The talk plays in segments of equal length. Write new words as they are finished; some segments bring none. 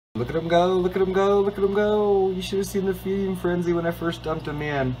Look at them go, look at them go, look at them go. You should have seen the feeding frenzy when I first dumped them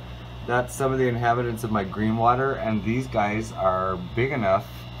in. That's some of the inhabitants of my green water, and these guys are big enough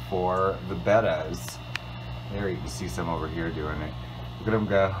for the bettas. There, you can see some over here doing it. Look at them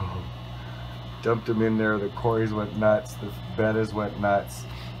go. Dumped them in there, the cories went nuts, the bettas went nuts.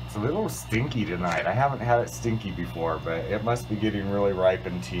 It's a little stinky tonight. I haven't had it stinky before, but it must be getting really ripe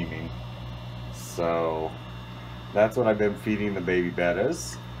and teeming. So that's what I've been feeding the baby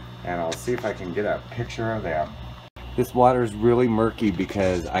bettas, and I'll see if I can get a picture of them. This water is really murky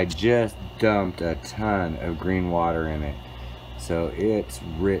because I just dumped a ton of green water in it. So it's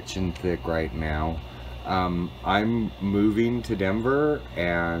rich and thick right now. I'm moving to Denver,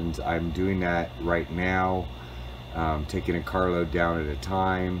 and I'm doing that right now. Taking a carload down at a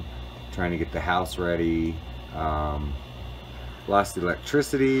time, trying to get the house ready. Lost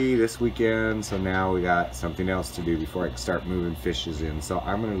electricity this weekend, so now we got something else to do before I can start moving fishes in. So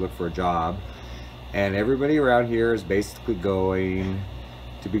I'm going to look for a job, and everybody around here is basically going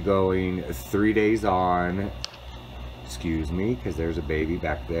to be going 3 days on. Excuse me, because there's a baby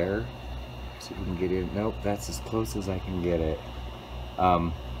back there. See if we can get in. Nope, that's as close as I can get it.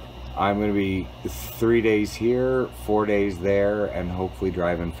 I'm going to be 3 days here, 4 days there, and hopefully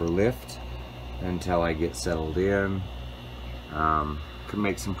driving for Lyft until I get settled in. Could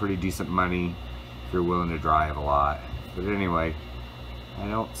make some pretty decent money if you're willing to drive a lot. But anyway, I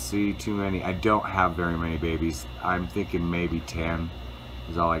don't see too many. I don't have very many babies. I'm thinking maybe 10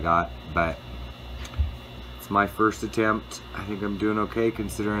 is all I got, but it's my first attempt. I think I'm doing okay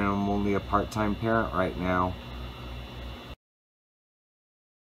considering I'm only a part-time parent right now.